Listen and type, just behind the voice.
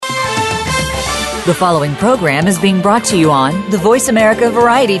The following program is being brought to you on the Voice America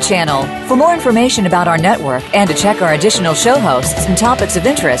Variety Channel. For more information about our network and to check our additional show hosts and topics of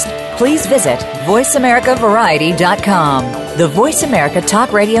interest, please visit voiceamericavariety.com. The Voice America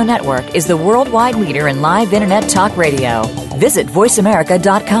Talk Radio Network is the worldwide leader in live Internet talk radio. Visit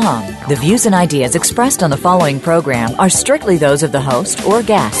voiceamerica.com. The views and ideas expressed on the following program are strictly those of the host or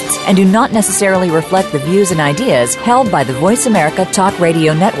guests and do not necessarily reflect the views and ideas held by the Voice America Talk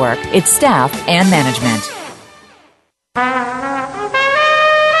Radio Network, its staff, and management.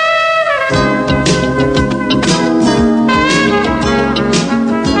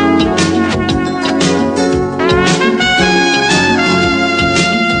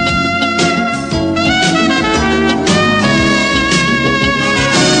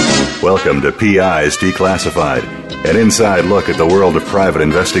 Welcome to PIs Declassified, an inside look at the world of private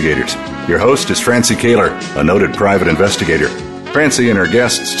investigators. Your host is Francie Kaler, a noted private investigator. Francie and her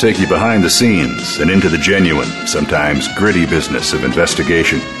guests take you behind the scenes and into the genuine, sometimes gritty business of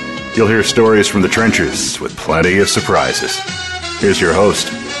investigation. You'll hear stories from the trenches with plenty of surprises. Here's your host,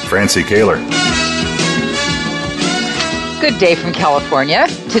 Francie Kaler. Good day from California.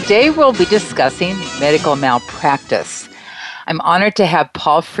 Today we'll be discussing medical malpractice. I'm honored to have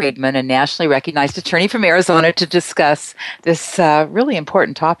Paul Freidman, a nationally recognized attorney from Arizona, to discuss this really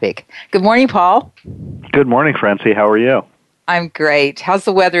important topic. Good morning, Paul. Good morning, Francie. How are you? I'm great. How's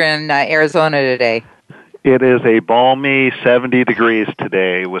the weather in Arizona today? It is a balmy 70 degrees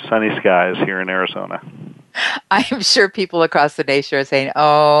today with sunny skies here in Arizona. I am sure people across the nation are saying,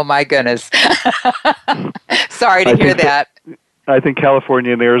 oh, my goodness. Sorry to hear that. I think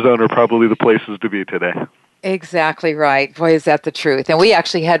California and Arizona are probably the places to be today. Exactly right. Boy, is that the truth. And we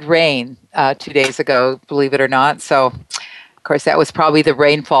actually had rain 2 days ago, believe it or not. So, of course, that was probably the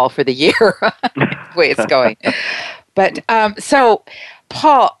rainfall for the year, the way it's going. But so,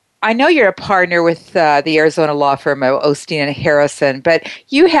 Paul, I know you're a partner with the Arizona law firm of Osteen and Harrison, but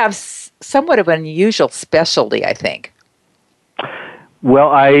you have somewhat of an unusual specialty, I think.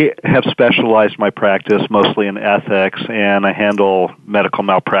 Well, I have specialized my practice mostly in ethics, and I handle medical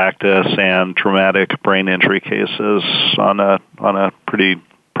malpractice and traumatic brain injury cases on a pretty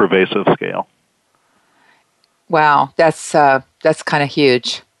pervasive scale. Wow, that's kind of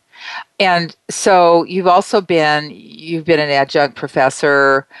huge. And so you've been an adjunct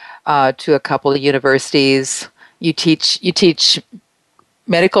professor to a couple of universities. You teach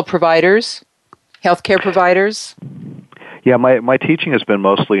medical providers, healthcare providers. Yeah, my teaching has been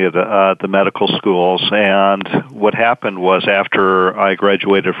mostly at the medical schools, and what happened was after I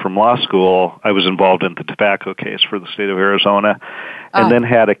graduated from law school, I was involved in the tobacco case for the state of Arizona, and then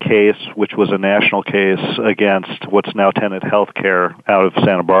had a case which was a national case against what's now Tenet Healthcare out of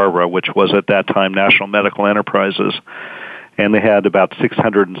Santa Barbara, which was at that time National Medical Enterprises, and they had about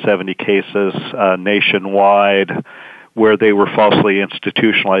 670 cases nationwide where they were falsely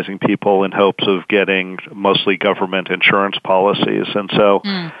institutionalizing people in hopes of getting mostly government insurance policies. And so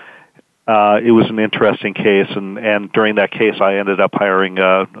it was an interesting case, and during that case I ended up hiring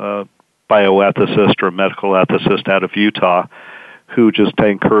a bioethicist or a medical ethicist out of Utah who just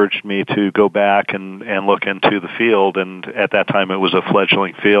encouraged me to go back and look into the field. And at that time it was a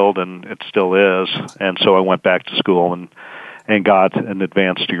fledgling field, and it still is. And so I went back to school and got an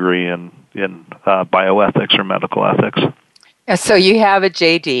advanced degree in bioethics or medical ethics. So you have a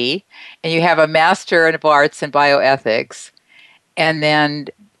JD, and you have a Master of Arts in bioethics, and then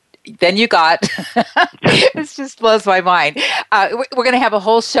you got, it just blows my mind. We're going to have a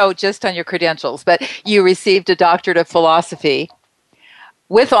whole show just on your credentials, but you received a doctorate of philosophy,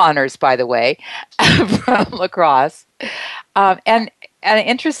 with honors, by the way, from La Crosse, and an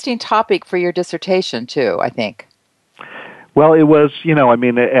interesting topic for your dissertation, too, I think. Well, it was,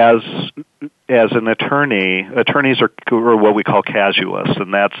 as an attorney, attorneys are what we call casuists,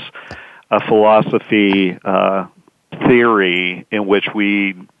 and that's a philosophy theory in which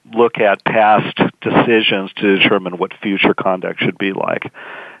we look at past decisions to determine what future conduct should be like.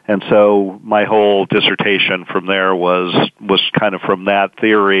 And so my whole dissertation from there was kind of from that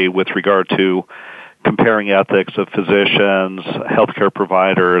theory with regard to comparing ethics of physicians, healthcare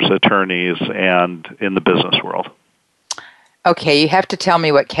providers, attorneys, and in the business world. Okay, you have to tell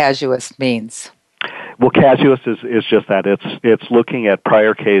me what casuist means. Well, casuist is just that. It's looking at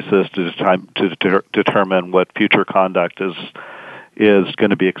prior cases to determine what future conduct is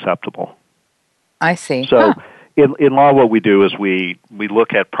going to be acceptable. I see. So in law, what we do is we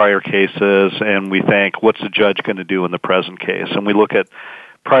look at prior cases and we think, what's the judge going to do in the present case? And we look at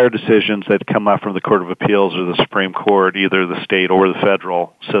prior decisions that come out from the Court of Appeals or the Supreme Court, either the state or the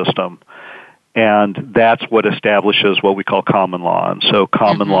federal system. And that's what establishes what we call common law. And so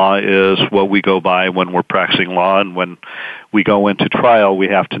common law is what we go by when we're practicing law, and when we go into trial, we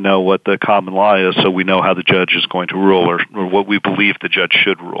have to know what the common law is so we know how the judge is going to rule, or what we believe the judge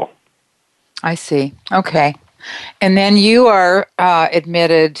should rule. I see. Okay. And then you are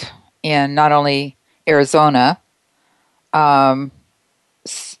admitted in not only Arizona,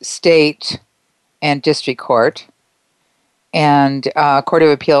 state and district court, and Court of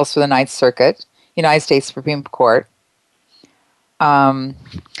Appeals for the Ninth Circuit, United States Supreme Court.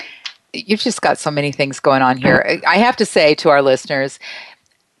 You've just got so many things going on here. I have to say to our listeners,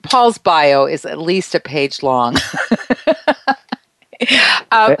 Paul's bio is at least a page long.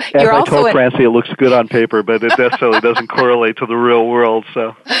 As I told Francie, it looks good on paper, but it necessarily doesn't correlate to the real world.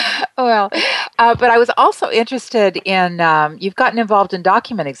 So, well, but I was also interested in you've gotten involved in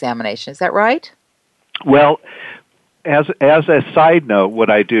document examination. Is that right? Well, as a side note, what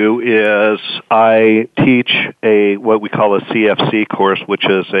I do is I teach what we call a CFC course, which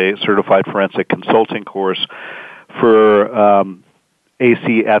is a Certified Forensic Consulting course for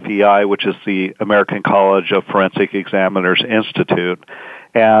ACFEI, which is the American College of Forensic Examiners Institute.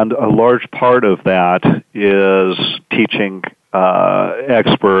 And a large part of that is teaching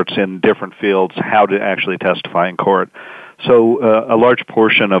experts in different fields how to actually testify in court. So a large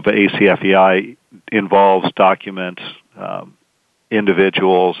portion of ACFEI involves document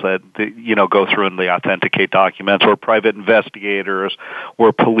individuals that go through and they authenticate documents, or private investigators,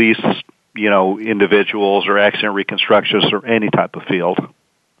 or police individuals, or accident reconstructionists, or any type of field.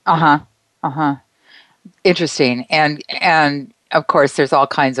 Interesting. And of course, there's all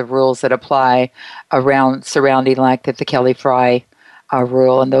kinds of rules that apply surrounding, like the Kelly-Frye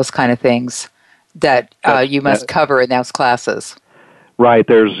rule and those kind of things that you must cover in those classes. Right.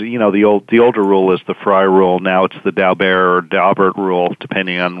 There's, the older rule is the Frye rule. Now it's the Daubert or Daubert rule,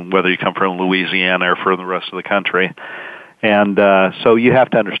 depending on whether you come from Louisiana or from the rest of the country. And so you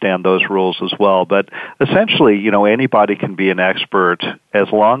have to understand those rules as well. But essentially, anybody can be an expert as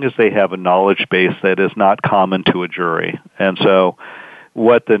long as they have a knowledge base that is not common to a jury. And so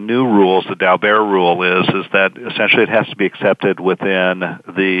what the new rules, the Daubert rule, is that essentially it has to be accepted within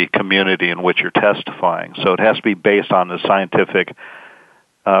the community in which you're testifying. So it has to be based on the scientific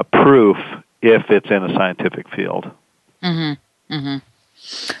proof if it's in a scientific field. Mm-hmm. Mm-hmm.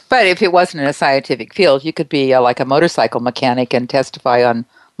 But if it wasn't in a scientific field, you could be like a motorcycle mechanic and testify on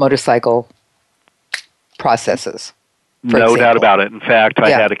motorcycle processes. No doubt about it. In fact, I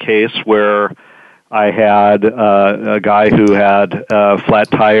had a case where I had a guy who had a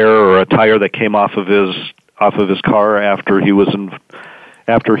flat tire, or a tire that came off of his car after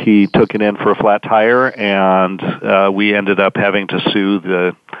he took it in for a flat tire, and we ended up having to sue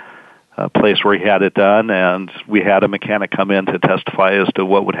the place where he had it done, and we had a mechanic come in to testify as to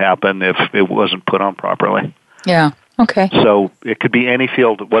what would happen if it wasn't put on properly. Yeah, okay. So it could be any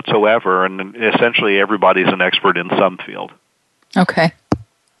field whatsoever, and essentially everybody's an expert in some field. Okay.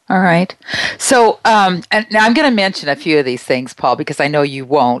 All right. So, and now I'm going to mention a few of these things, Paul, because I know you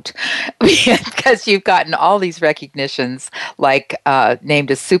won't, because you've gotten all these recognitions, like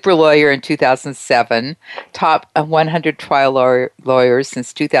named a super lawyer in 2007, top 100 trial lawyers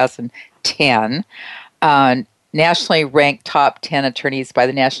since 2010, nationally ranked top 10 attorneys by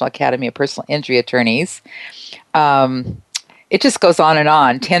the National Academy of Personal Injury Attorneys. It just goes on and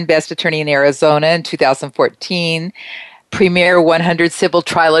on. 10 best attorney in Arizona in 2014. Premier 100 Civil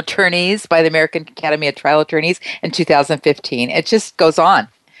Trial Attorneys by the American Academy of Trial Attorneys in 2015. It just goes on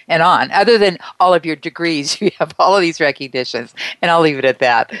and on. Other than all of your degrees, you have all of these recognitions, and I'll leave it at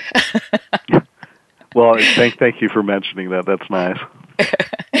that. Well, thank you for mentioning that. That's nice.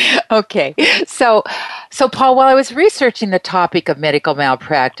 Okay. So, Paul, while I was researching the topic of medical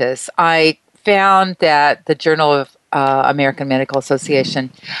malpractice, I found that the Journal of American Medical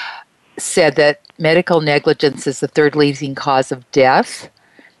Association said that medical negligence is the third leading cause of death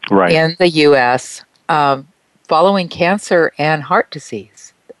in the U.S. Following cancer and heart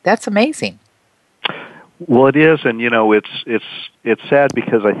disease. That's amazing. Well, it is, and it's sad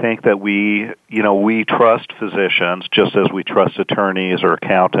because I think that we trust physicians just as we trust attorneys or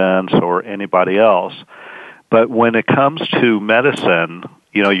accountants or anybody else. But when it comes to medicine,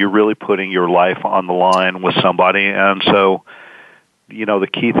 you're really putting your life on the line with somebody, and so the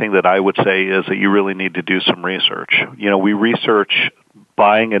key thing that I would say is that you really need to do some research. We research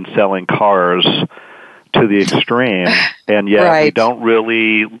buying and selling cars to the extreme, and yet we don't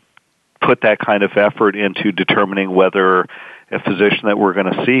really put that kind of effort into determining whether a physician that we're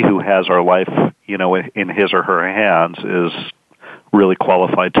going to see who has our life, in his or her hands is really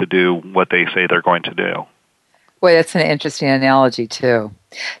qualified to do what they say they're going to do. Well, that's an interesting analogy, too.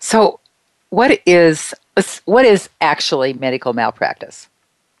 So, what is actually medical malpractice?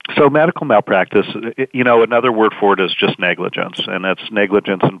 So medical malpractice, another word for it is just negligence, and that's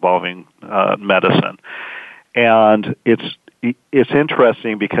negligence involving medicine. And it's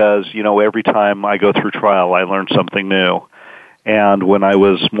interesting because, every time I go through trial, I learn something new. And when I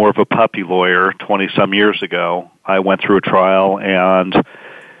was more of a puppy lawyer 20-some years ago, I went through a trial, and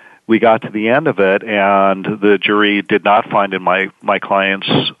we got to the end of it, and the jury did not find in my client's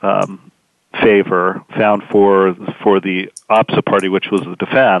favor, found for the opposite party, which was the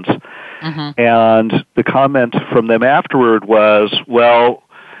defense. Mm-hmm. And the comment from them afterward was, well,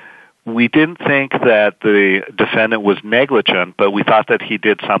 we didn't think that the defendant was negligent, but we thought that he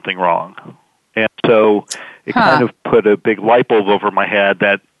did something wrong. And so it kind of put a big light bulb over my head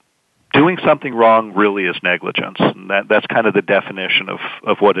that doing something wrong really is negligence. And that's kind of the definition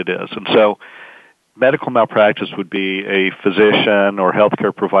of what it is. And so medical malpractice would be a physician or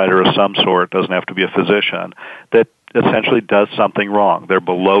healthcare provider of some sort, doesn't have to be a physician, that essentially does something wrong. They're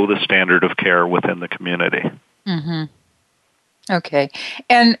below the standard of care within the community. Mm-hmm. Okay.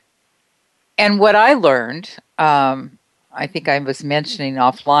 And what I learned, I think I was mentioning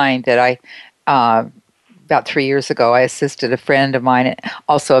offline that I, about 3 years ago, I assisted a friend of mine,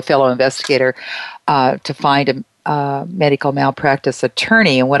 also a fellow investigator, to find a medical malpractice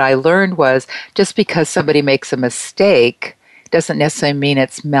attorney. And what I learned was just because somebody makes a mistake doesn't necessarily mean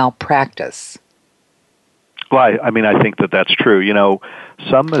it's malpractice. Well, I think that that's true.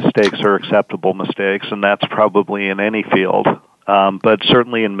 Some mistakes are acceptable mistakes, and that's probably in any field. But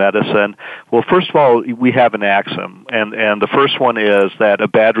certainly in medicine, well, first of all, we have an axiom, and the first one is that a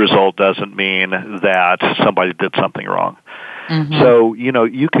bad result doesn't mean that somebody did something wrong. Mm-hmm. So,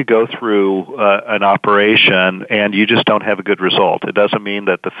 you could go through an operation and you just don't have a good result. It doesn't mean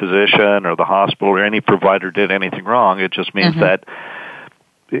that the physician or the hospital or any provider did anything wrong. It just means mm-hmm.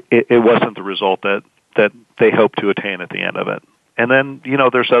 that it wasn't the result that they hoped to attain at the end of it. And then,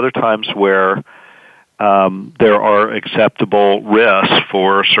 there's other times where there are acceptable risks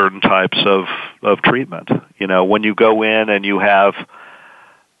for certain types of treatment. When you go in and you have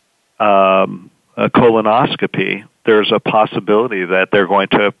a colonoscopy, there's a possibility that they're going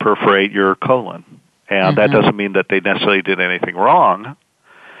to perforate your colon. And mm-hmm. that doesn't mean that they necessarily did anything wrong,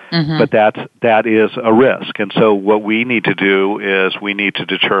 mm-hmm. but that is a risk. And so what we need to do is we need to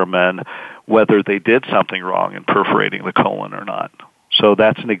determine whether they did something wrong in perforating the colon or not. So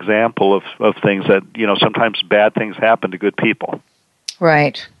that's an example of things that, sometimes bad things happen to good people.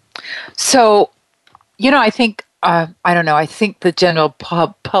 Right. So, I think, I think the general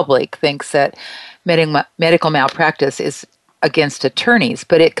public thinks that medical malpractice is against attorneys,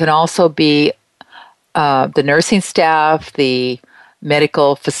 but it can also be the nursing staff, the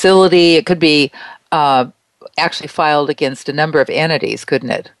medical facility. It could be actually filed against a number of entities,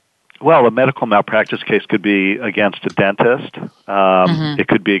 couldn't it? Well, a medical malpractice case could be against a dentist. Mm-hmm. It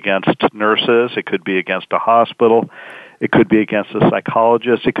could be against nurses. It could be against a hospital. It could be against a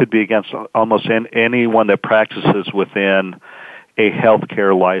psychologist. It could be against almost anyone that practices within a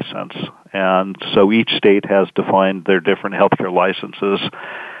healthcare license. And so each state has defined their different healthcare licenses.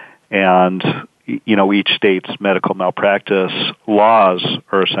 And, each state's medical malpractice laws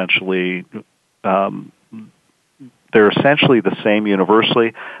are essentially they're essentially the same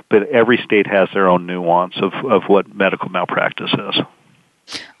universally, but every state has their own nuance of what medical malpractice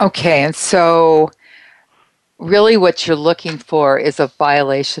is. Okay, and so really what you're looking for is a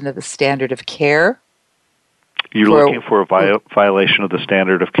violation of the standard of care? You're looking for a violation of the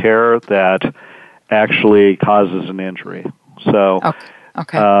standard of care that actually causes an injury. So,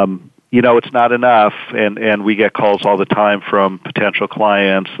 okay. It's not enough, and we get calls all the time from potential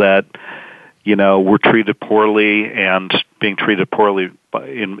clients that we're treated poorly, and being treated poorly,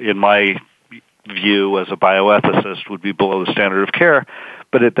 in my view as a bioethicist, would be below the standard of care,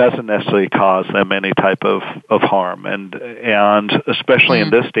 but it doesn't necessarily cause them any type of harm. And especially in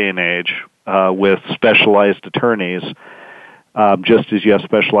this day and age, with specialized attorneys, just as you have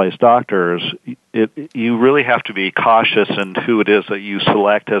specialized doctors, you really have to be cautious in who it is that you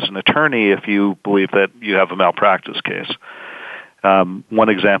select as an attorney if you believe that you have a malpractice case. One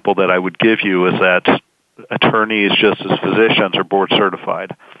example that I would give you is that attorneys, just as physicians, are board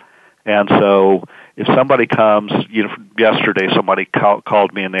certified. And so if somebody comes, yesterday somebody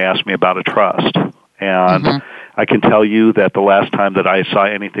called me and they asked me about a trust. And mm-hmm. I can tell you that the last time that I saw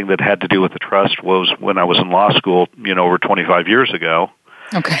anything that had to do with the trust was when I was in law school, over 25 years ago.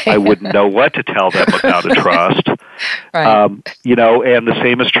 Okay. I wouldn't know what to tell them about a trust. Right. And the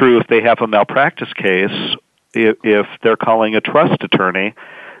same is true if they have a malpractice case. If they're calling a trust attorney,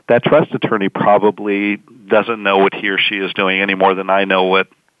 that trust attorney probably doesn't know what he or she is doing any more than I know what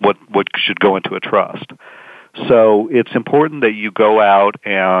what should go into a trust. So it's important that you go out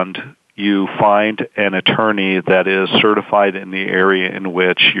and you find an attorney that is certified in the area in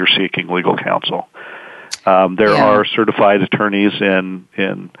which you're seeking legal counsel. There are certified attorneys in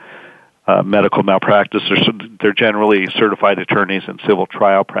medical malpractice. They're generally certified attorneys in civil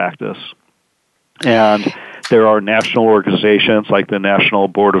trial practice. And there are national organizations like the National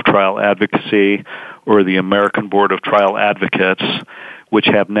Board of Trial Advocacy or the American Board of Trial Advocates, which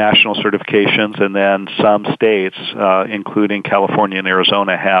have national certifications, and then some states, including California and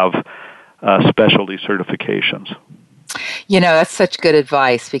Arizona, have specialty certifications. That's such good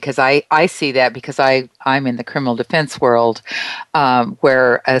advice, because I see that because I'm in the criminal defense world,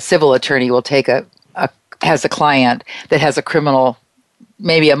 where a civil attorney will has a client that has a criminal,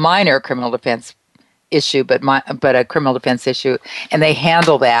 maybe a minor criminal defense issue, but a criminal defense issue, and they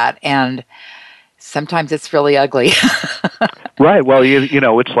handle that, and sometimes it's really ugly. Right. Well,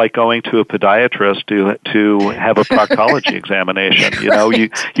 it's like going to a podiatrist to have a proctology examination.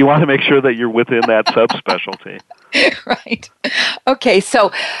 You want to make sure that you're within that subspecialty. Right. Okay.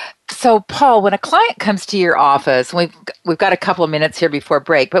 So Paul, when a client comes to your office, we've got a couple of minutes here before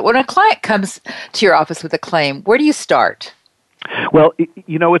break, but when a client comes to your office with a claim, where do you start? Well,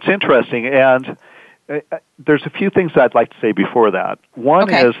 it's interesting, and there's a few things I'd like to say before that.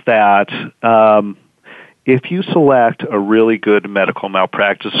 One is that if you select a really good medical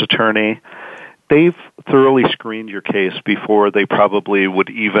malpractice attorney, they've thoroughly screened your case before they probably would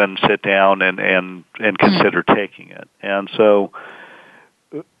even sit down and consider taking it. And so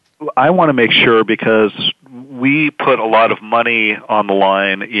I want to make sure, because we put a lot of money on the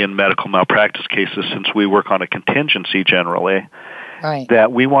line in medical malpractice cases since we work on a contingency generally, right,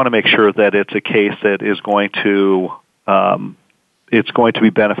 that we want to make sure that it's a case that is going to be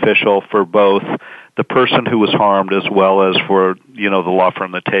beneficial for both the person who was harmed as well as for the law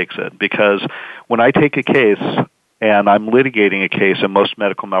firm that takes it. Because when I take a case and I'm litigating a case, and most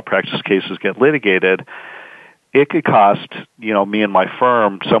medical malpractice cases get litigated, it could cost me and my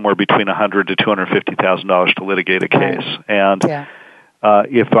firm somewhere between $100,000 to $250,000 to litigate a case. And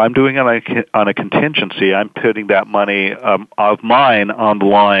if I'm doing it on a contingency, I'm putting that money of mine on the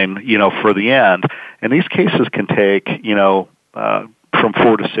line, for the end. And these cases can take, from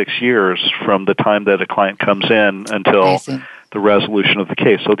 4 to 6 years from the time that a client comes in until the resolution of the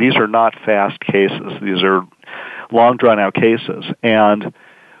case. So these are not fast cases. These are long, drawn-out cases. And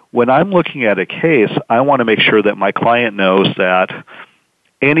when I'm looking at a case, I want to make sure that my client knows that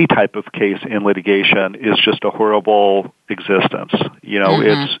any type of case in litigation is just a horrible existence.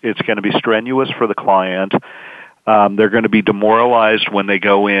 It's going to be strenuous for the client. They're going to be demoralized when they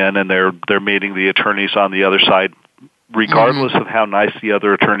go in and they're meeting the attorneys on the other side. Regardless of how nice the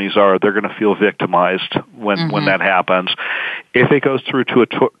other attorneys are, they're going to feel victimized when that happens. If it goes through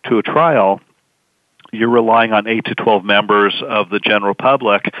to a trial, you're relying on 8 to 12 members of the general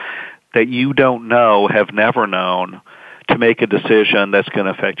public that you don't know, have never known, to make a decision that's going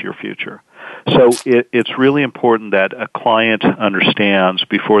to affect your future. So it's really important that a client understands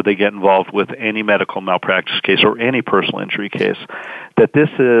before they get involved with any medical malpractice case or any personal injury case that this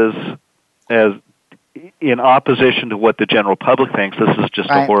is, as in opposition to what the general public thinks, this is just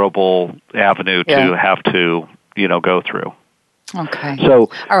a horrible avenue to have to, go through. Okay. So,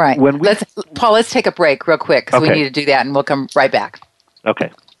 all right. Paul, let's take a break real quick, because we need to do that, and we'll come right back. Okay.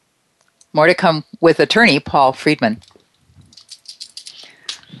 More to come with attorney Paul Freidman.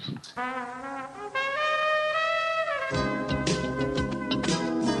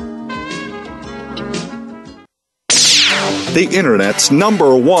 The Internet's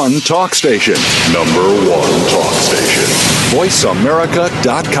 #1 talk station. #1 talk station.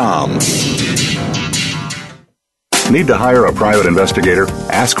 VoiceAmerica.com. Need to hire a private investigator?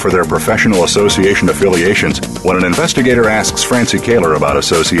 Ask for their professional association affiliations. When an investigator asks Francie Kaler about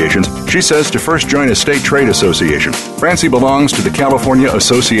associations, she says to first join a state trade association. Francie belongs to the California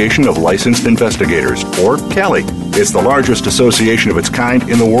Association of Licensed Investigators, or CALI. It's the largest association of its kind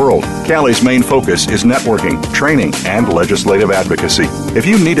in the world. CALI's main focus is networking, training, and legislative advocacy. If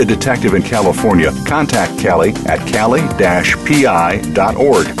you need a detective in California, contact CALI at cali-pi.org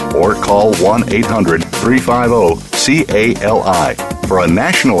or call 1-800-350-CALI. For a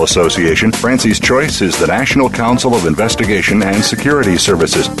national association, Francie's choice is the National Council of Investigation and Security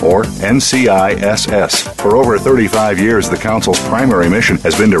Services, or NCISS. For over 35 years, the Council's primary mission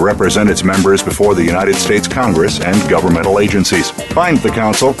has been to represent its members before the United States Congress and governmental agencies. Find the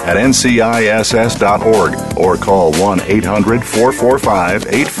Council at nciss.org or call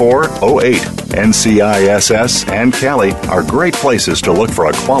 1-800-445-8408. NCISS and CALI are great places to look for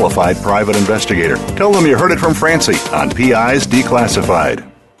a qualified private investigator. Tell them you heard it from Francie on PI's Declassified.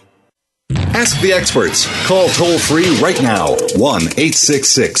 Ask the experts. Call toll-free right now,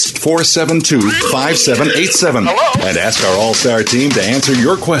 1-866-472-5787. And ask our All-Star team to answer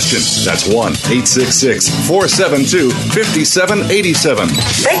your question. That's 1-866-472-5787.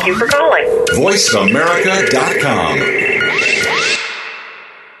 Thank you for calling. VoiceAmerica.com.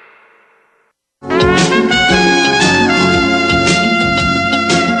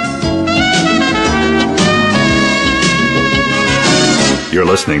 You're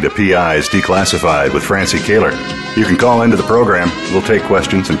listening to PIs Declassified with Francie Kaler. You can call into the program. We'll take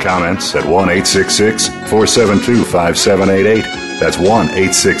questions and comments at 1-866-472-5788. That's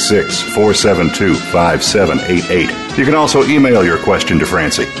 1-866-472-5788. You can also email your question to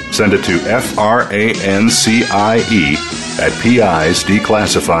Francie. Send it to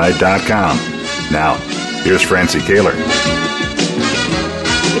francie@pisdeclassified.com. Now, here's Francie Kaler.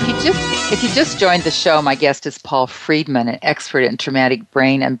 If you just joined the show, my guest is Paul Freidman, an expert in traumatic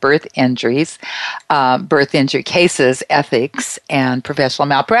brain and birth injuries, birth injury cases, ethics, and professional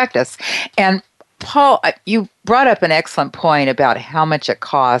malpractice. And Paul, you brought up an excellent point about how much it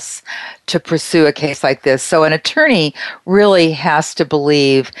costs to pursue a case like this. So an attorney really has to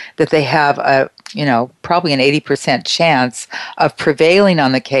believe that they have probably an 80% chance of prevailing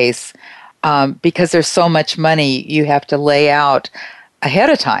on the case because there's so much money you have to lay out ahead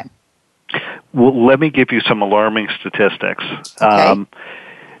of time. Well, let me give you some alarming statistics. Okay.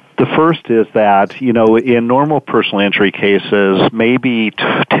 The first is that, in normal personal injury cases, maybe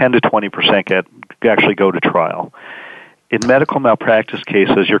 10 to 20% actually go to trial. In medical malpractice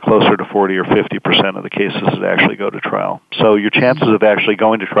cases, you're closer to 40 or 50% of the cases that actually go to trial. So your chances of actually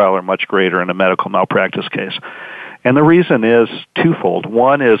going to trial are much greater in a medical malpractice case. And the reason is twofold.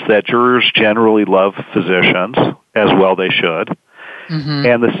 One is that jurors generally love physicians, as well they should. Mm-hmm.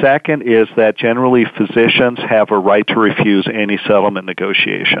 And the second is that generally physicians have a right to refuse any settlement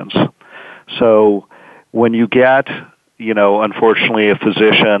negotiations. So when you get, unfortunately a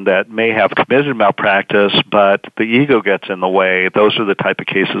physician that may have committed malpractice, but the ego gets in the way, those are the type of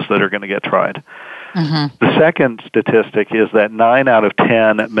cases that are going to get tried. Mm-hmm. The second statistic is that 9 out of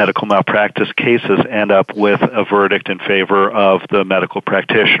 10 medical malpractice cases end up with a verdict in favor of the medical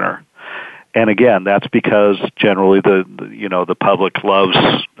practitioner. And again, that's because generally the public loves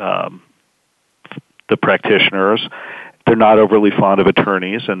the practitioners. They're not overly fond of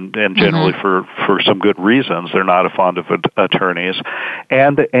attorneys, and generally for some good reasons, they're not fond of attorneys.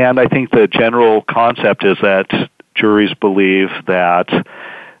 And I think the general concept is that juries believe that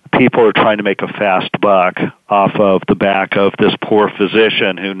people are trying to make a fast buck off of the back of this poor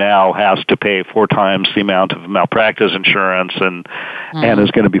physician who now has to pay 4 times the amount of malpractice insurance and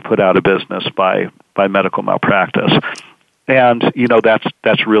is going to be put out of business by medical malpractice. And,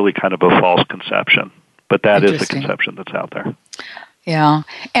 that's really kind of a false conception, but that is the conception that's out there. Yeah.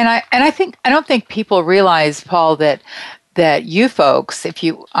 And I don't think people realize, Paul, that you folks, if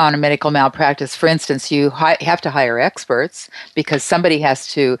you on a medical malpractice, for instance, you have to hire experts because somebody has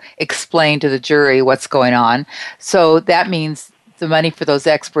to explain to the jury what's going on. So that means the money for those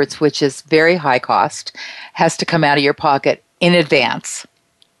experts, which is very high cost, has to come out of your pocket in advance.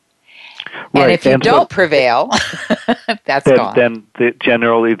 Right. And if you don't prevail, that's gone. Then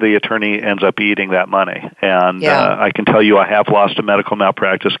generally the attorney ends up eating that money. And I can tell you I have lost a medical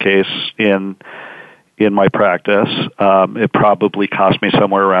malpractice case in my practice. It probably cost me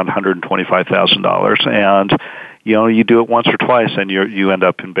somewhere around $125,000, and you do it once or twice, and you end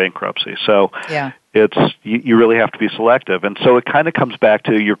up in bankruptcy. So it's you really have to be selective, and so it kind of comes back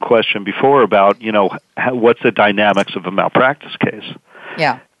to your question before about what's the dynamics of a malpractice case.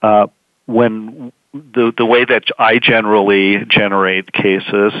 Yeah. When the way that I generally generate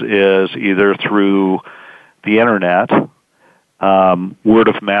cases is either through the internet. Word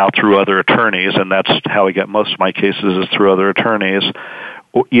of mouth through other attorneys, and that's how I get most of my cases is through other attorneys,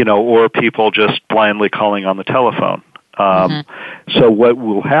 or people just blindly calling on the telephone. So what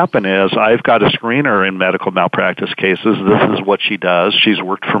will happen is I've got a screener in medical malpractice cases. This is what she does. She's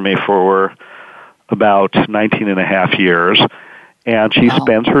worked for me for about 19 and a half years, and she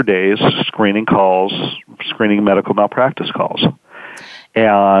spends her days screening medical malpractice calls.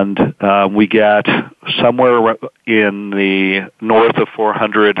 And we get somewhere in the north of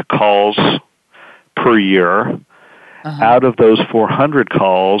 400 calls per year. Out of those 400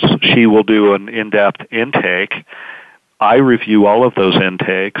 calls, she will do an in-depth intake. I review all of those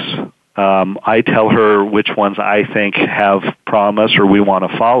intakes. I tell her which ones I think have promise or we want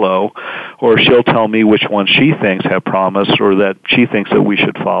to follow, or she'll tell me which ones she thinks have promise or that she thinks that we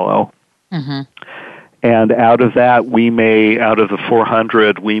should follow. And out of that, out of the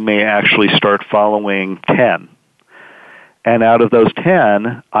 400, we may actually start following 10. And out of those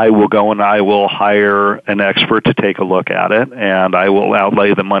 10, I will go and I will hire an expert to take a look at it, and I will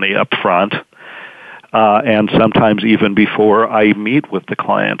outlay the money up front. And sometimes even before I meet with the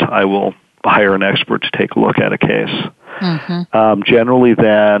client, I will hire an expert to take a look at a case. Mm-hmm. Generally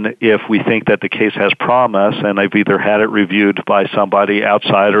then, if we think that the case has promise, and I've either had it reviewed by somebody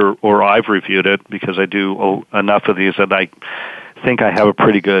outside or I've reviewed it because I do enough of these that I think I have a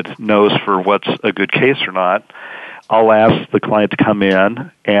pretty good nose for what's a good case or not, I'll ask the client to come in,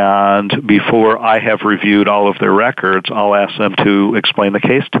 and before I have reviewed all of their records, I'll ask them to explain the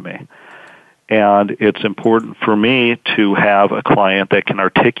case to me. And it's important for me to have a client that can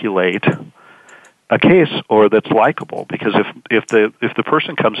articulate a case or that's likable, because if the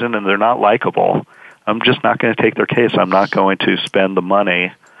person comes in and they're not likable, I'm just not going to take their case. I'm not going to spend the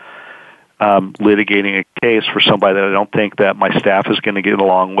money litigating a case for somebody that I don't think that my staff is going to get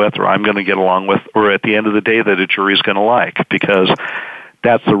along with, or I'm going to get along with, or at the end of the day that a jury's going to like, because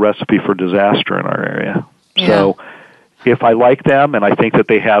that's the recipe for disaster in our area. Yeah. So if I like them and I think that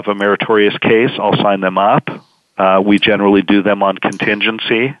they have a meritorious case, I'll sign them up. We generally do them on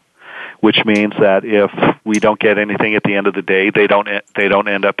contingency, which means that if we don't get anything at the end of the day, they don't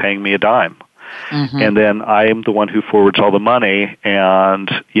end up paying me a dime. Mm-hmm. And then I am the one who forwards all the money. And,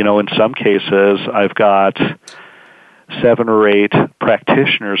 in some cases, I've got 7 or 8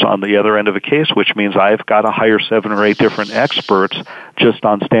 practitioners on the other end of a case, which means I've got to hire 7 or 8 different experts just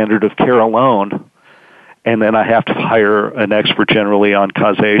on standard of care alone. And then I have to hire an expert generally on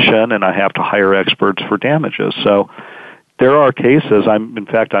causation, and I have to hire experts for damages. So there are cases.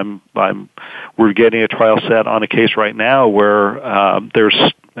 We're getting a trial set on a case right now where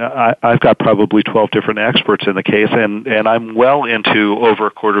I've got probably 12 different experts in the case, and I'm well into over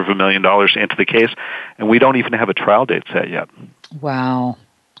 $250,000 into the case, and we don't even have a trial date set yet. Wow,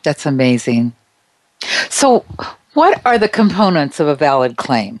 that's amazing. So, what are the components of a valid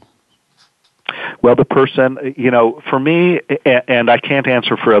claim? Well, the person, for me, and I can't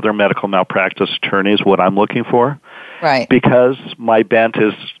answer for other medical malpractice attorneys what I'm looking for. Right. Because my bent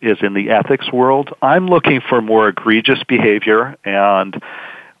is in the ethics world, I'm looking for more egregious behavior, and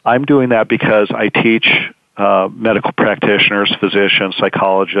I'm doing that because I teach medical practitioners, physicians,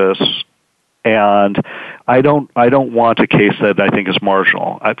 psychologists, and I don't want a case that I think is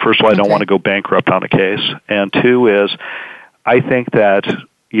marginal. First of all, I don't want to go bankrupt on a case, and 2 is I think that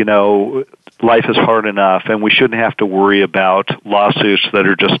life is hard enough, and we shouldn't have to worry about lawsuits that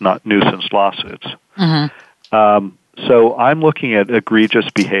are just not nuisance lawsuits. Mm-hmm. So I'm looking at egregious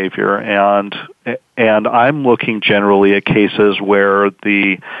behavior, and I'm looking generally at cases where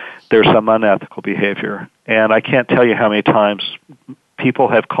there's some unethical behavior. And I can't tell you how many times people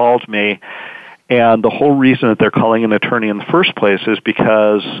have called me, and the whole reason that they're calling an attorney in the first place is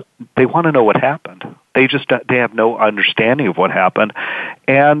because they want to know what happened. They have no understanding of what happened,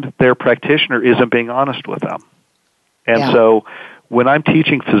 and their practitioner isn't being honest with them. And so when I'm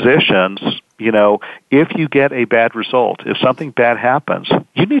teaching physicians, if you get a bad result, if something bad happens,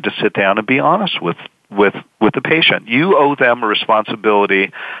 you need to sit down and be honest with the patient. You owe them a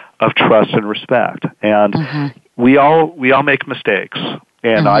responsibility of trust and respect. And mm-hmm. we all make mistakes.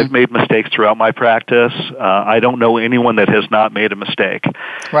 And mm-hmm. I've made mistakes throughout my practice. I don't know anyone that has not made a mistake.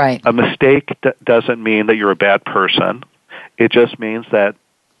 Right. A mistake doesn't mean that you're a bad person. It just means that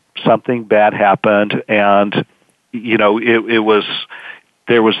something bad happened, and there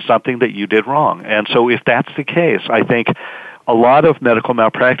was something that you did wrong. And so if that's the case, I think a lot of medical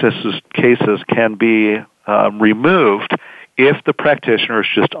malpractice cases can be removed if the practitioner is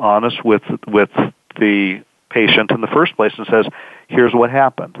just honest with the patient in the first place and says, here's what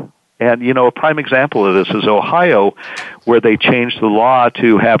happened. And, a prime example of this is Ohio, where they changed the law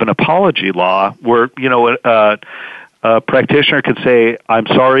to have an apology law where, a practitioner could say, I'm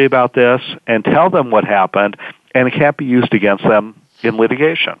sorry about this, and tell them what happened, and it can't be used against them in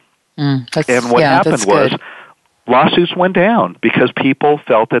litigation. And what happened was lawsuits went down because people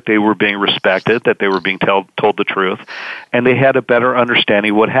felt that they were being respected, that they were being told the truth, and they had a better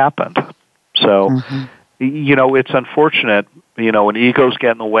understanding of what happened. So, mm-hmm. It's unfortunate, and egos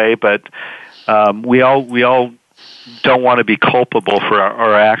get in the way, but we all don't want to be culpable for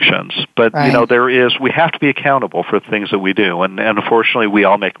our actions. But, right. We have to be accountable for the things that we do, and unfortunately we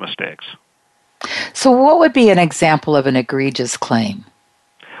all make mistakes. So what would be an example of an egregious claim?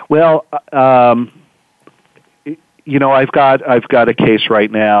 Well, I've got a case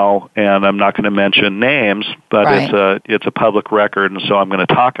right now, and I'm not going to mention names, but right. it's a public record, and so I'm going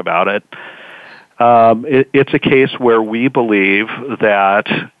to talk about it. It's a case where we believe that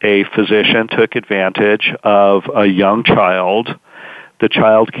a physician took advantage of a young child. The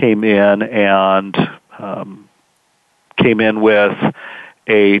child came in and came in with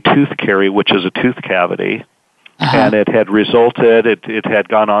a tooth carie, which is a tooth cavity, and it had resulted, it had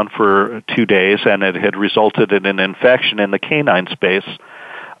gone on for 2 days, and it had resulted in an infection in the canine space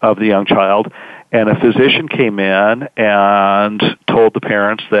of the young child. And a physician came in and told the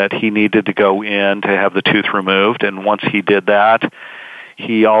parents that he needed to go in to have the tooth removed, and once he did that,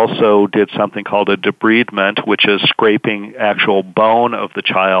 he also did something called a debridement, which is scraping actual bone of the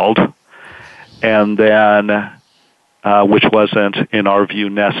child, and then which wasn't, in our view,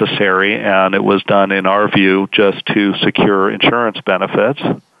 necessary, and it was done, in our view, just to secure insurance benefits.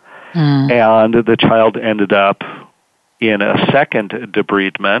 And the child ended up in a second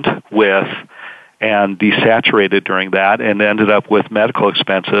debridement and desaturated during that, and ended up with medical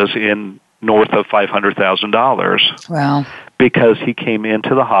expenses in north of $500,000. Wow. Because he came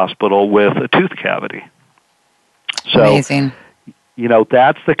into the hospital with a tooth cavity. So, amazing.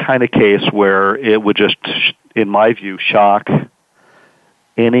 That's the kind of case where it would just, in my view, shock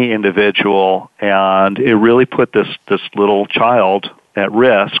any individual, and it really put this little child at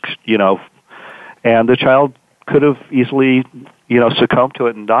risk, and the child could have easily, succumbed to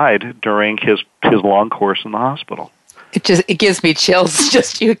it and died during his long course in the hospital. It gives me chills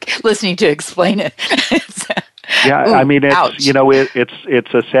just you listening to explain it. Yeah, ooh, I mean, it's ouch.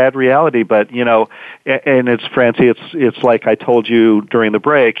 It's a sad reality, but and it's, Francie, it's like I told you during the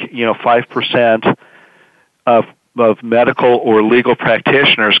break. 5% of medical or legal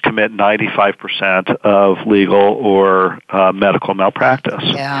practitioners commit 95% of legal or medical malpractice.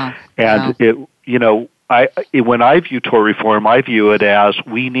 Yeah, and when I view tort reform, I view it as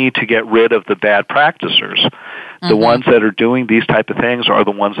we need to get rid of the bad practicers. The ones that are doing these type of things are the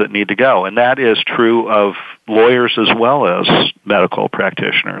ones that need to go. And that is true of lawyers as well as medical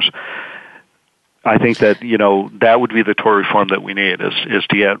practitioners. I think that, that would be the tort reform that we need is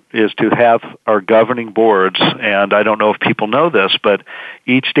to have our governing boards, and I don't know if people know this, but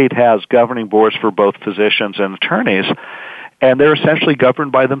each state has governing boards for both physicians and attorneys, and they're essentially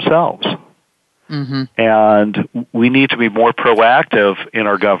governed by themselves. And we need to be more proactive in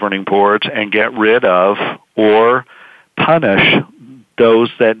our governing boards and get rid of or punish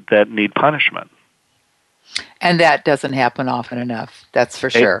those that need punishment. And that doesn't happen often enough, that's for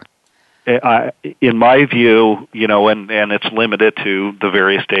sure. In my view, and it's limited to the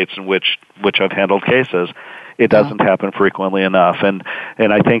various states in which I've handled cases, it doesn't happen frequently enough. And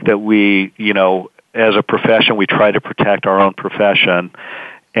I think that we, as a profession, we try to protect our own profession.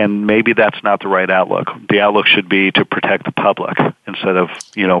 And maybe that's not the right outlook. The outlook should be to protect the public instead of,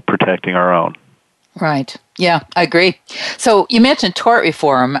 protecting our own. Right. Yeah, I agree. So you mentioned tort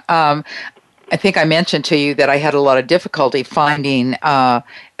reform. I think I mentioned to you that I had a lot of difficulty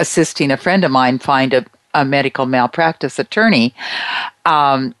assisting a friend of mine find a medical malpractice attorney.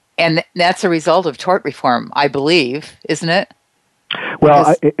 And that's a result of tort reform, I believe, isn't it?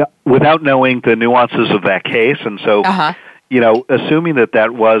 Well, without knowing the nuances of that case, and so... assuming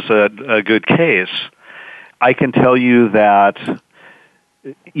that was a good case, I can tell you that,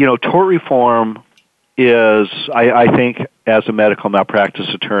 tort reform is, I think, as a medical malpractice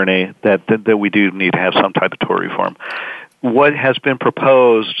attorney, that we do need to have some type of tort reform. What has been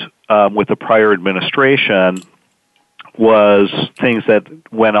proposed with the prior administration was things that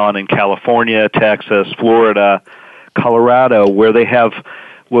went on in California, Texas, Florida, Colorado, where they have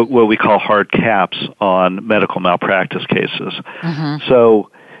what we call hard caps on medical malpractice cases.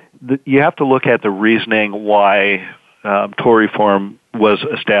 So you have to look at the reasoning why tort reform was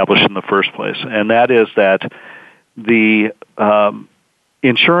established in the first place, and that is that the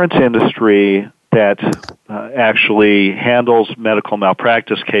insurance industry that actually handles medical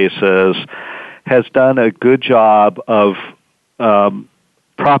malpractice cases has done a good job of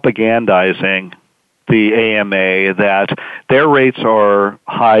propagandizing the AMA that their rates are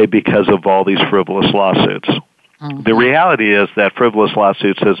high because of all these frivolous lawsuits. The reality is that frivolous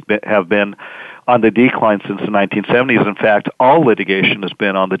lawsuits have been on the decline since the 1970s. In fact, all litigation has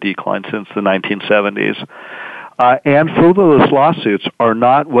been on the decline since the 1970s. And frivolous lawsuits are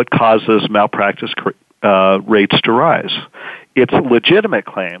not what causes malpractice rates to rise. It's legitimate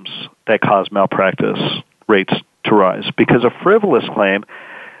claims that cause malpractice rates to rise, because a frivolous claim,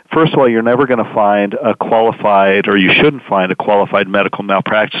 first of all, you're never going to find a qualified, or you shouldn't find a qualified medical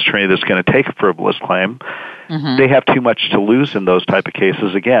malpractice attorney that's going to take a frivolous claim. They have too much to lose in those type of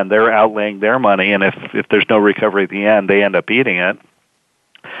cases. Again, they're outlaying their money, and if there's no recovery at the end, they end up eating it.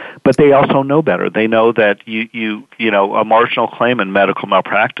 But they also know better. They know that you know a marginal claim in medical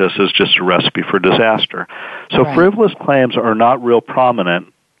malpractice is just a recipe for disaster. So frivolous claims are not real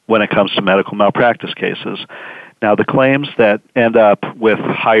prominent when it comes to medical malpractice cases. Now, the claims that end up with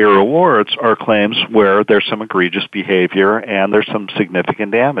higher awards are claims where there's some egregious behavior and there's some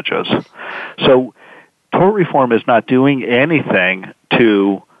significant damages. So tort reform is not doing anything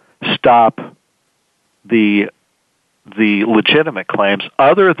to stop the legitimate claims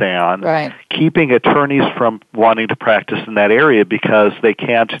other than keeping attorneys from wanting to practice in that area because they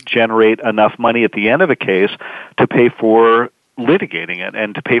can't generate enough money at the end of a case to pay for litigating it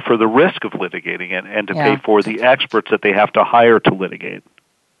and to pay for the risk of litigating it and to pay for the experts that they have to hire to litigate.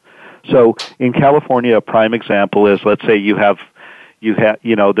 So in California, a prime example is, let's say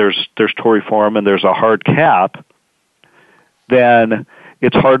there's tort reform and there's a hard cap, then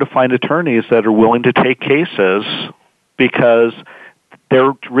it's hard to find attorneys that are willing to take cases because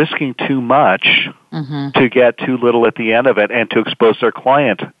they're risking too much to get too little at the end of it and to expose their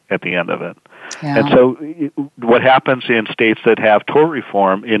client at the end of it. Yeah. And so what happens in states that have tort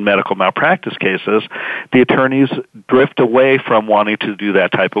reform in medical malpractice cases, the attorneys drift away from wanting to do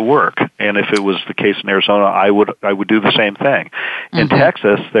that type of work. And if it was the case in Arizona, I would do the same thing. In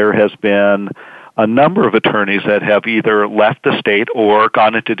Texas, there has been a number of attorneys that have either left the state or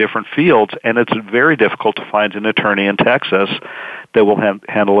gone into different fields, and it's very difficult to find an attorney in Texas that will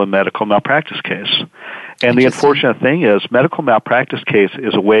handle a medical malpractice case. And the unfortunate thing is, medical malpractice case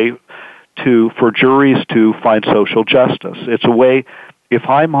is a way for juries to find social justice. It's a way, if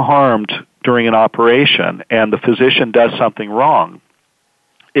I'm harmed during an operation and the physician does something wrong,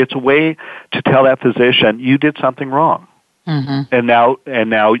 it's a way to tell that physician, you did something wrong. And now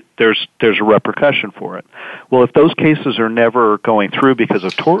there's a repercussion for it. Well, if those cases are never going through because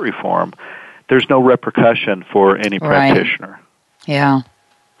of tort reform, there's no repercussion for any practitioner. Yeah.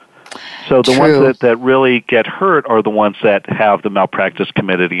 So the ones that really get hurt are the ones that have the malpractice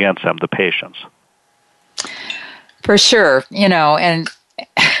committed against them, the patients. For sure, and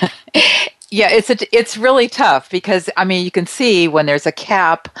it's really tough because you can see when there's a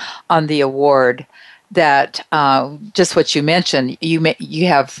cap on the award that just what you mentioned, you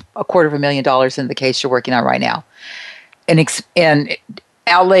have $250,000 in the case you're working on right now, and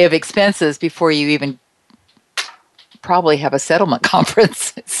outlay of expenses before you even probably have a settlement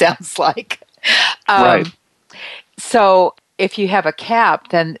conference, it sounds like. Right. So if you have a cap,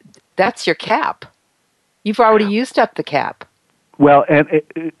 then that's your cap. You've already used up the cap. Well, and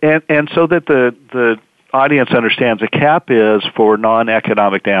so that the audience understands, a cap is for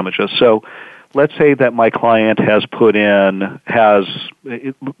non-economic damages. So let's say that my client has the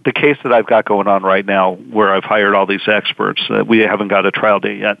case that I've got going on right now where I've hired all these experts. We haven't got a trial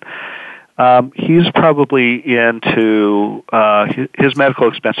date yet. He's probably into, his medical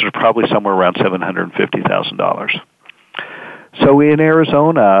expenses are probably somewhere around $750,000. So in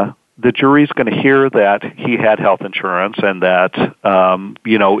Arizona, the jury's going to hear that he had health insurance and that,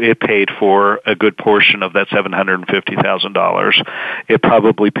 it paid for a good portion of that $750,000. It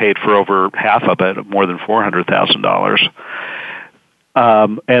probably paid for over half of it, more than $400,000.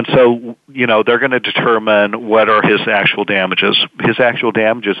 And so, they're going to determine what are his actual damages. His actual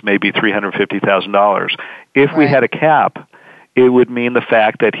damages may be $350,000. If we had a cap, it would mean the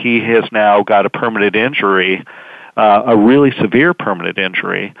fact that he has now got a permanent injury, a really severe permanent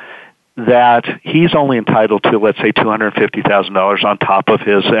injury, that he's only entitled to, let's say, $250,000 on top of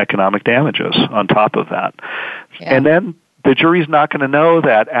his economic damages, on top of that. Yeah. And then the jury's not going to know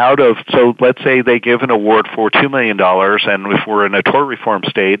that so let's say they give an award for $2 million, and if we're in a tort reform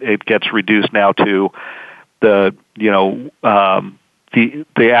state, it gets reduced now to the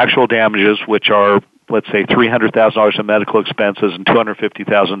actual damages, which are, let's say, $300,000 in medical expenses and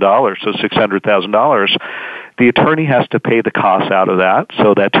 $250,000, so $600,000. The attorney has to pay the costs out of that,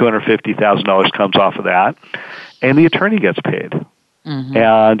 so that $250,000 comes off of that, and the attorney gets paid.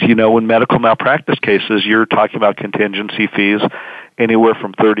 And, in medical malpractice cases, you're talking about contingency fees anywhere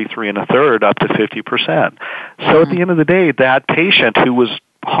from 33 1/3 up to 50%. So at the end of the day, that patient who was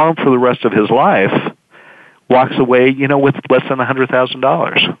harmed for the rest of his life walks away, with less than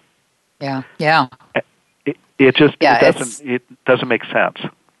 $100,000. Yeah, yeah. It doesn't make sense.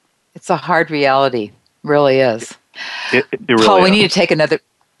 It's a hard reality, really is. It really Paul, is. we need to take another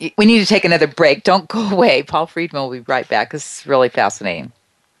break. Don't go away. Paul Freidman will be right back. This is really fascinating.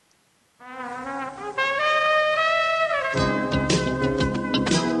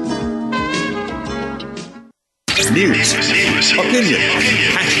 News, opinion,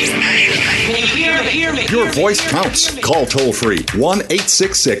 Hear me. Your voice counts. Call toll-free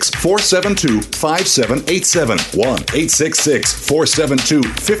 1-866-472-5787.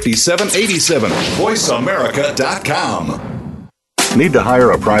 1-866-472-5787. VoiceAmerica.com. Need to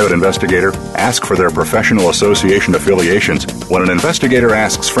hire a private investigator? Ask for their professional association affiliations. When an investigator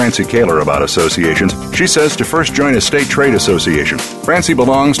asks Francie Kaler about associations, she says to first join a state trade association. Francie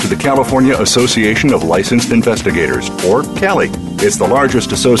belongs to the California Association of Licensed Investigators, or CALI. It's the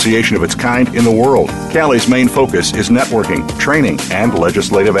largest association of its kind in the world. CALI's main focus is networking, training, and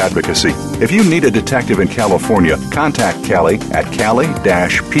legislative advocacy. If you need a detective in California, contact CALI at cali-pi.org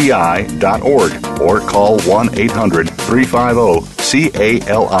or call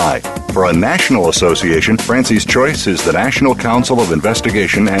 1-800-350-CALI. For a national association, Francie's choice is the National Council of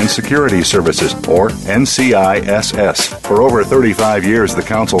Investigation and Security Services, or NCISS. For over 35 years, the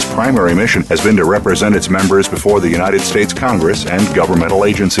Council's primary mission has been to represent its members before the United States Congress and governmental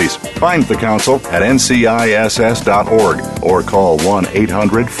agencies. Find the Council at nciss.org or call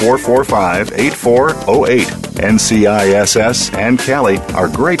 1-800-445-8408. NCISS and CALI are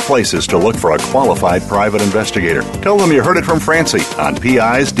great places to look for a qualified private investigator. Tell them you heard it from Francie on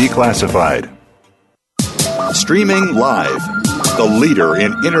PIs Declassified. Streaming live, the leader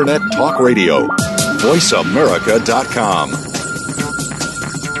in Internet talk radio, voiceamerica.com.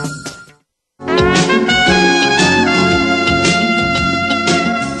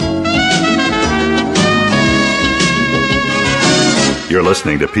 You're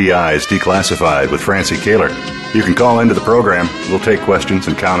listening to PIs Declassified with Francie Kaler. You can call into the program. We'll take questions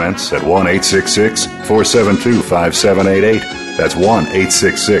and comments at 1-866-472-5788. That's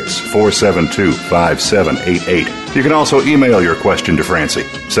 1-866-472-5788. You can also email your question to Francie.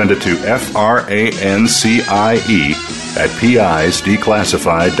 Send it to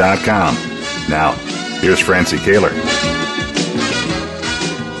francie@pisdeclassified.com. Now, here's Francie Kaler.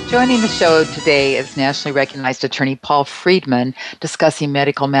 Joining the show today is nationally recognized attorney Paul Freidman discussing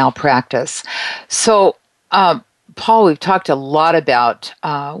medical malpractice. So, Paul, we've talked a lot about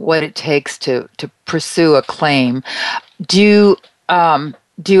what it takes to pursue a claim. Do you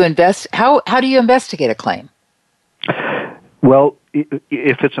invest? How do you investigate a claim? Well,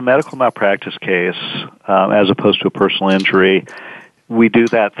 if it's a medical malpractice case, as opposed to a personal injury, we do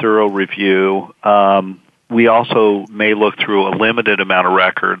that thorough review. We also may look through a limited amount of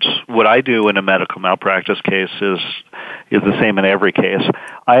records. What I do in a medical malpractice case is the same in every case.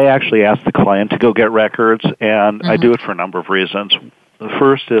 I actually ask the client to go get records, and I do it for a number of reasons. The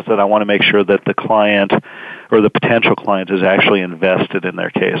first is that I want to make sure that the client or the potential client is actually invested in their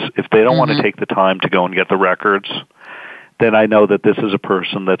case. If they don't want to take the time to go and get the records, then I know that this is a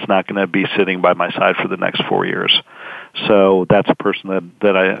person that's not going to be sitting by my side for the next 4 years. So that's a person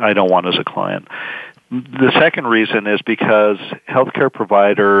that I don't want as a client. The second reason is because healthcare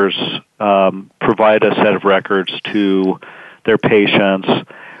providers provide a set of records to their patients.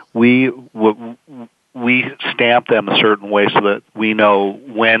 We stamp them a certain way so that we know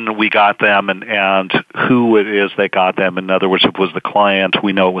when we got them and who it is that got them. In other words, if it was the client,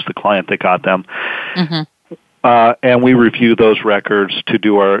 we know it was the client that got them. And we review those records to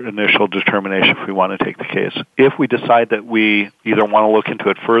do our initial determination if we want to take the case. If we decide that we either want to look into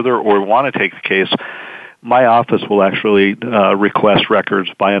it further or want to take the case, my office will actually request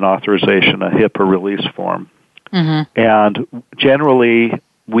records by an authorization, a HIPAA release form. And generally,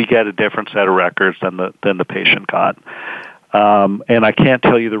 we get a different set of records than the patient got. And I can't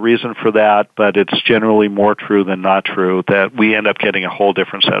tell you the reason for that, but it's generally more true than not true that we end up getting a whole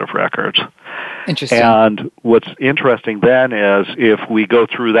different set of records. Interesting. And what's interesting then is if we go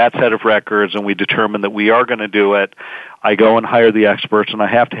through that set of records and we determine that we are going to do it, I go and hire the experts, and I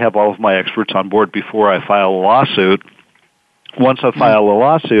have to have all of my experts on board before I file a lawsuit. Once I file a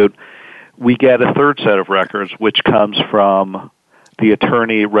lawsuit, we get a third set of records, which comes from the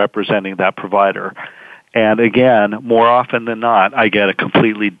attorney representing that provider. And again, more often than not, I get a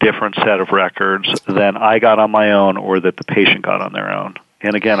completely different set of records than I got on my own or that the patient got on their own.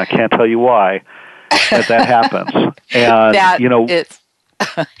 And again, I can't tell you why that happens. And,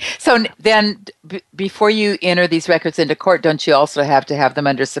 So then, before you enter these records into court, don't you also have to have them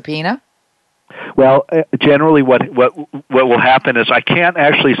under subpoena? Well, generally what will happen is I can't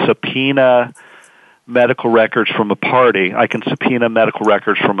actually subpoena medical records from a party. I can subpoena medical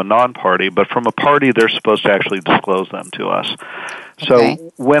records from a non-party, but from a party, they're supposed to actually disclose them to us.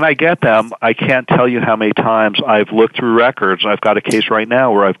 So when I get them, I can't tell you how many times I've looked through records. I've got a case right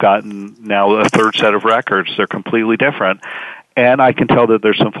now where I've gotten now a third set of records. They're completely different. And I can tell that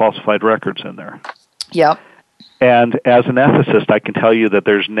there's some falsified records in there. Yep. And as an ethicist, I can tell you that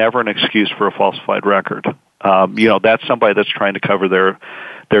there's never an excuse for a falsified record. That's somebody that's trying to cover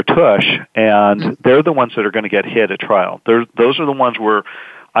their tush, and they're the ones that are going to get hit at trial. Those are the ones where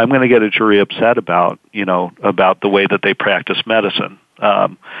I'm going to get a jury upset about the way that they practice medicine.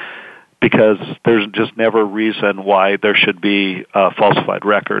 because there's just never a reason why there should be a falsified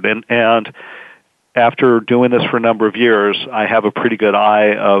record. And after doing this for a number of years, I have a pretty good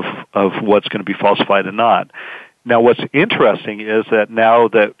eye of what's going to be falsified and not. Now, what's interesting is that now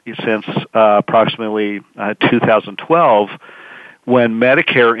that since approximately 2012, when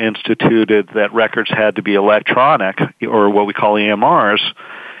Medicare instituted that records had to be electronic, or what we call EMRs,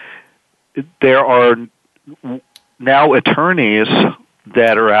 there are now attorneys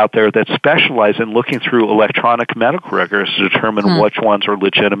that are out there that specialize in looking through electronic medical records to determine which ones are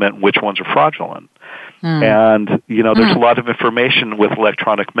legitimate and which ones are fraudulent. And, there's a lot of information with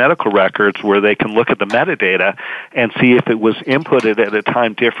electronic medical records where they can look at the metadata and see if it was inputted at a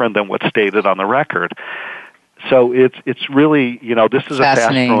time different than what's stated on the record. So it's really, this is a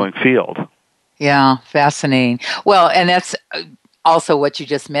fast-growing field. Yeah, fascinating. Well, and that's also what you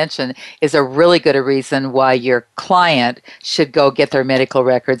just mentioned is a really good reason why your client should go get their medical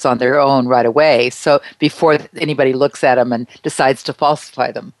records on their own right away, so before anybody looks at them and decides to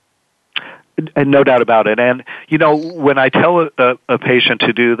falsify them. And no doubt about it. And, when I tell a patient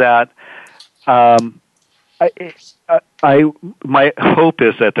to do that, my hope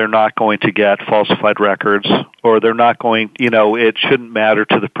is that they're not going to get falsified records, or they're not going, it shouldn't matter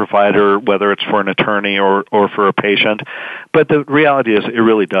to the provider whether it's for an attorney or for a patient. But the reality is it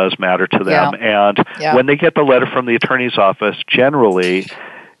really does matter to them. Yeah. And when they get the letter from the attorney's office, generally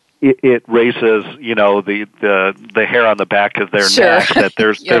it raises, the hair on the back of their neck that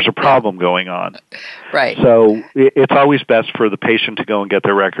there's a problem going on. Right. So it's always best for the patient to go and get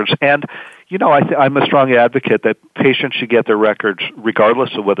their records. And, I'm a strong advocate that patients should get their records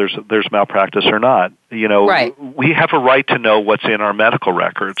regardless of whether there's malpractice or not. Right. We have a right to know what's in our medical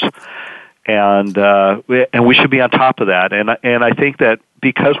records. And we should be on top of that. And I think that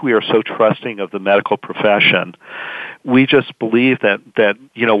because we are so trusting of the medical profession, we just believe that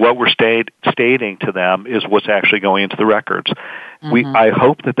what we're stating to them is what's actually going into the records. I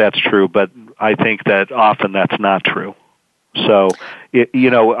hope that that's true, but I think that often that's not true. So,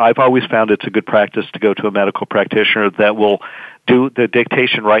 I've always found it's a good practice to go to a medical practitioner that will do the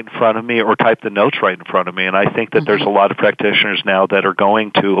dictation right in front of me or type the notes right in front of me. And I think that there's a lot of practitioners now that are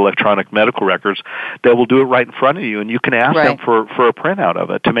going to electronic medical records that will do it right in front of you, and you can ask them for a printout of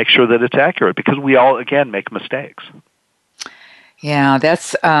it to make sure that it's accurate, because we all, again, make mistakes. Yeah,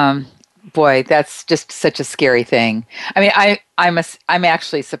 that's that's just such a scary thing. I mean, I'm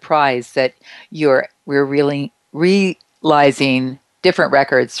actually surprised that we're really realizing different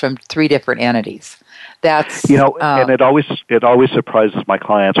records from 3 different entities. That's and it always surprises my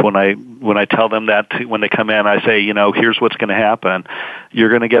clients when I tell them that when they come in. I say, here's what's going to happen. You're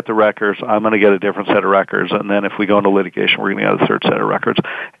going to get the records. I'm going to get a different set of records, and then if we go into litigation, we're going to get a third set of records.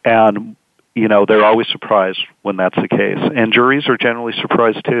 And they're always surprised when that's the case. And juries are generally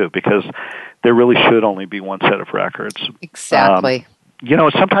surprised too, because there really should only be one set of records. Exactly.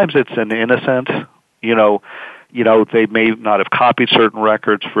 Sometimes it's an innocent, they may not have copied certain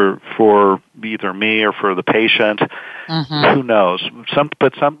records for either me or for the patient. Who knows?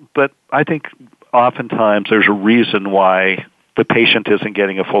 But I think oftentimes there's a reason why the patient isn't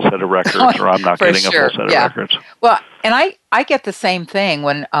getting a full set of records, or I'm not getting a full set of records. Well, and I get the same thing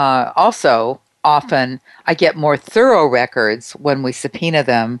when also often I get more thorough records when we subpoena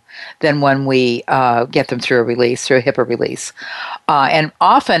them than when we get them through a HIPAA release. And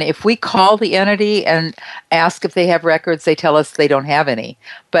often if we call the entity and ask if they have records, they tell us they don't have any.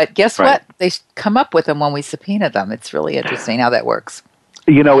 But guess what? They come up with them when we subpoena them. It's really interesting how that works.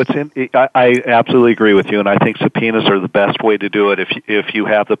 I absolutely agree with you, and I think subpoenas are the best way to do it if you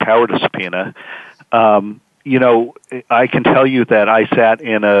have the power to subpoena. I can tell you that I sat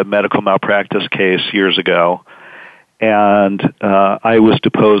in a medical malpractice case years ago, and I was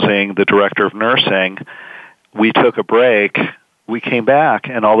deposing the director of nursing. We took a break. We came back,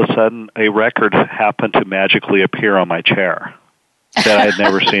 and all of a sudden, a record happened to magically appear on my chair that I had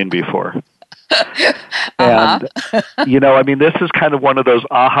never seen before. And, this is kind of one of those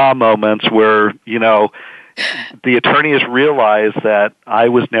aha moments where, the attorneys realized that I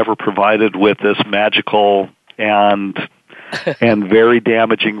was never provided with this magical and very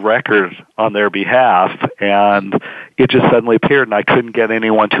damaging record on their behalf, and it just suddenly appeared, and I couldn't get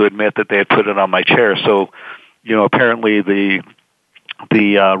anyone to admit that they had put it on my chair. So, apparently the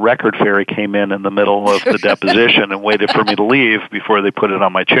record fairy came in the middle of the deposition and waited for me to leave before they put it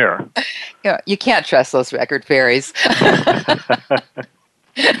on my chair. Yeah, you can't trust those record fairies.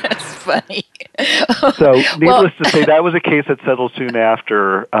 That's funny. So, needless to say, that was a case that settled soon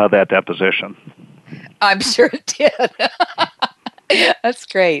after that deposition. I'm sure it did. That's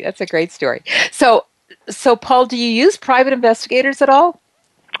great. That's a great story. So, Paul, do you use private investigators at all?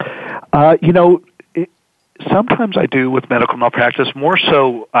 Sometimes I do with medical malpractice. More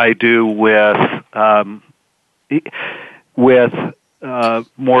so, I do with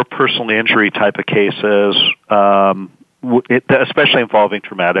more personal injury type of cases, especially involving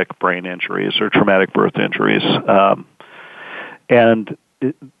traumatic brain injuries or traumatic birth injuries,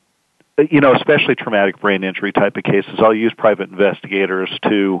 especially traumatic brain injury type of cases. I'll use private investigators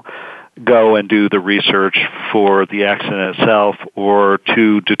to go and do the research for the accident itself, or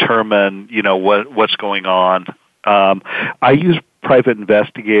to determine, what's going on. I use private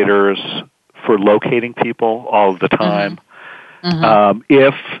investigators for locating people all the time.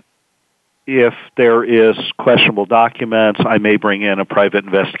 If there is questionable documents, I may bring in a private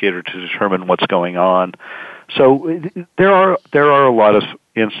investigator to determine what's going on. So there are a lot of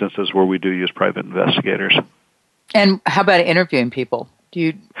instances where we do use private investigators. And how about interviewing people? Do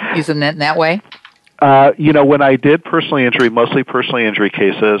you use them in that way? When I did mostly personal injury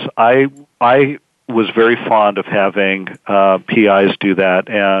cases, I was very fond of having PIs do that,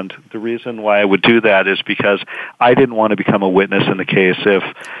 and the reason why I would do that is because I didn't want to become a witness in the case if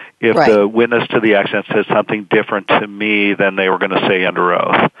right. the witness to the accident said something different to me than they were going to say under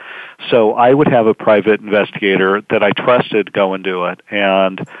oath. So I would have a private investigator that I trusted go and do it,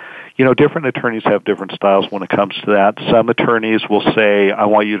 and different attorneys have different styles when it comes to that. Some attorneys will say, I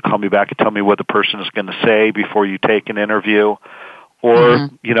want you to call me back and tell me what the person is going to say before you take an interview. Or,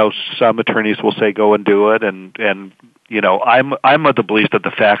 some attorneys will say, go and do it. And I'm of the belief that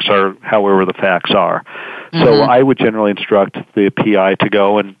the facts are however the facts are. So I would generally instruct the PI to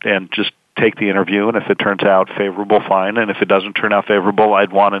go and just take the interview. And if it turns out favorable, fine. And if it doesn't turn out favorable,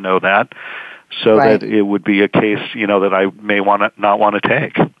 I'd want to know that so right. that it would be a case, that I may not want to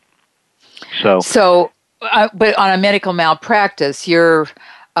take. But on a medical malpractice,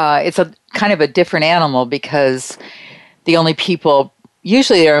 it's a kind of a different animal, because the only people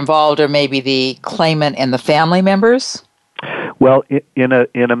usually are involved are maybe the claimant and the family members. Well, in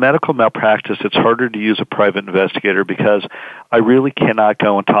a medical malpractice, it's harder to use a private investigator because I really cannot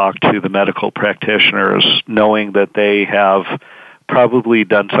go and talk to the medical practitioners knowing that they have probably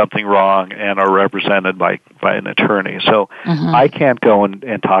done something wrong and are represented by an attorney. So I can't go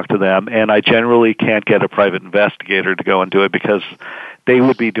and talk to them, and I generally can't get a private investigator to go and do it because they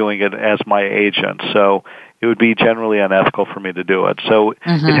would be doing it as my agent. So it would be generally unethical for me to do it. So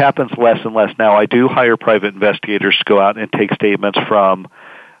it happens less and less now. I do hire private investigators to go out and take statements from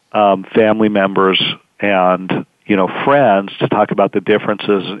family members and friends to talk about the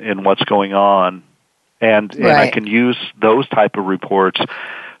differences in what's going on. And I can use those type of reports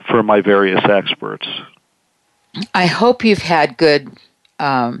for my various experts. I hope you've had good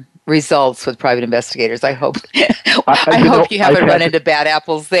results with private investigators. I hope I hope you haven't run into bad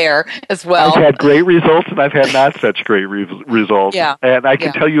apples there as well. I've had great results, and I've had not such great results. Yeah. And I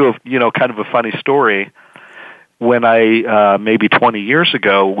can tell you kind of a funny story. When I maybe 20 years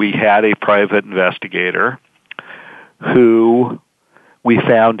ago, we had a private investigator who we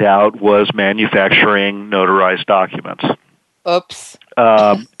found out was manufacturing notarized documents. Oops.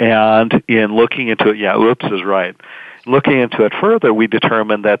 And in looking into it, oops is right. Looking into it further, we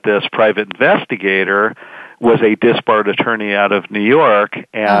determined that this private investigator was a disbarred attorney out of New York,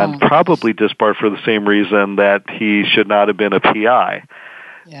 and probably disbarred for the same reason that he should not have been a PI.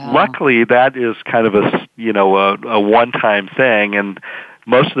 Yeah. Luckily, that is kind of a one-time thing, and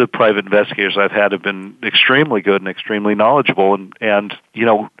most of the private investigators I've had have been extremely good and extremely knowledgeable, and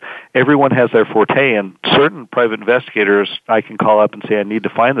everyone has their forte, and certain private investigators I can call up and say, I need to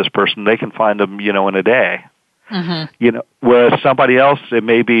find this person. They can find them, in a day. Whereas somebody else, it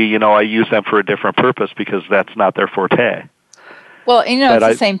may be, I use them for a different purpose because that's not their forte. Well, it's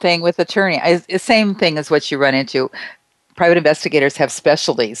the same thing with attorney. The same thing as what you run into. Private investigators have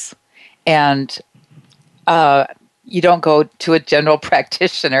specialties, and you don't go to a general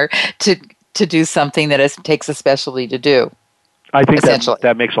practitioner to do something that takes a specialty to do. I think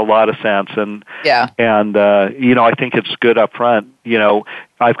that makes a lot of sense, and I think it's good up front.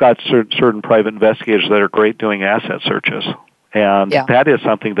 I've got certain private investigators that are great doing asset searches, and that is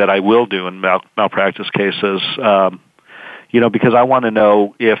something that I will do in malpractice cases. Because I want to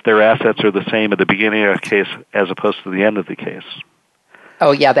know if their assets are the same at the beginning of a case as opposed to the end of the case.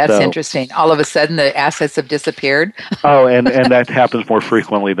 Oh, yeah, that's interesting. All of a sudden, the assets have disappeared. and that happens more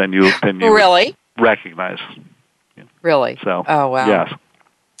frequently than you really recognize. Really? So, oh, wow. Yes.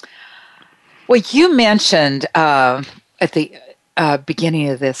 Well, you mentioned at the beginning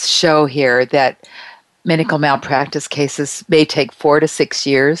of this show here that medical malpractice cases may take 4 to 6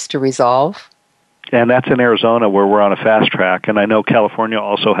 years to resolve. And that's in Arizona, where we're on a fast track. And I know California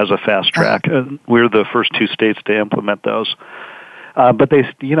also has a fast track. We're the first 2 states to implement those. But they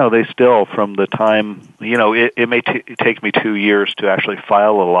still, from the time, it may take me 2 years to actually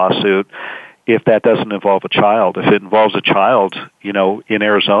file a lawsuit if that doesn't involve a child. If it involves a child, in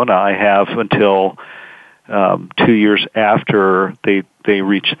Arizona, I have until 2 years after they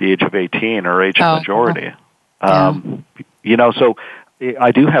reach the age of 18 or age of majority. So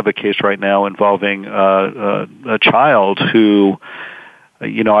I do have a case right now involving a child who,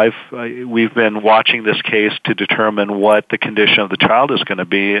 we've been watching this case to determine what the condition of the child is going to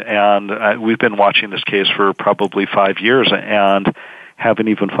be, and we've been watching this case for probably 5 years and haven't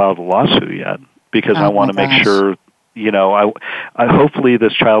even filed a lawsuit yet because I want to make sure, I hopefully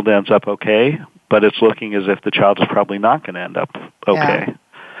this child ends up okay, but it's looking as if the child is probably not going to end up okay. Yeah.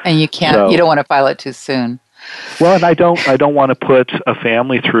 And you don't want to file it too soon. Well, and I don't want to put a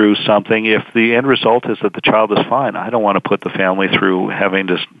family through something. If the end result is that the child is fine, I don't want to put the family through having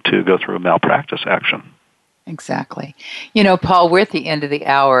to go through a malpractice action. Exactly. Paul, we're at the end of the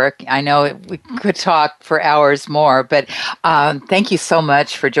hour. I know we could talk for hours more, but thank you so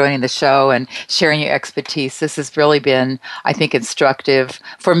much for joining the show and sharing your expertise. This has really been, I think, instructive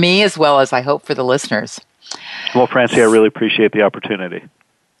for me as well as I hope for the listeners. Well, Francie, I really appreciate the opportunity.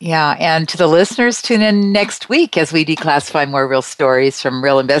 Yeah, and to the listeners, tune in next week as we declassify more real stories from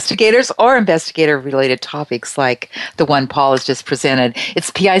real investigators or investigator-related topics like the one Paul has just presented. It's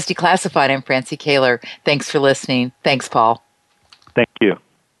PI's Declassified. I'm Francie Kaler. Thanks for listening. Thanks, Paul. Thank you.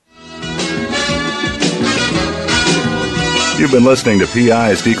 You've been listening to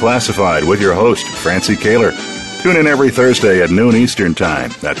PI's Declassified with your host, Francie Kaler. Tune in every Thursday at noon Eastern Time.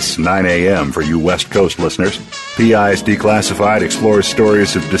 That's 9 a.m. for you West Coast listeners. PI's Declassified explores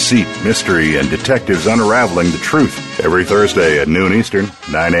stories of deceit, mystery, and detectives unraveling the truth. Every Thursday at noon Eastern,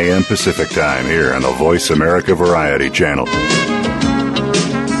 9 a.m. Pacific Time here on the Voice America Variety Channel.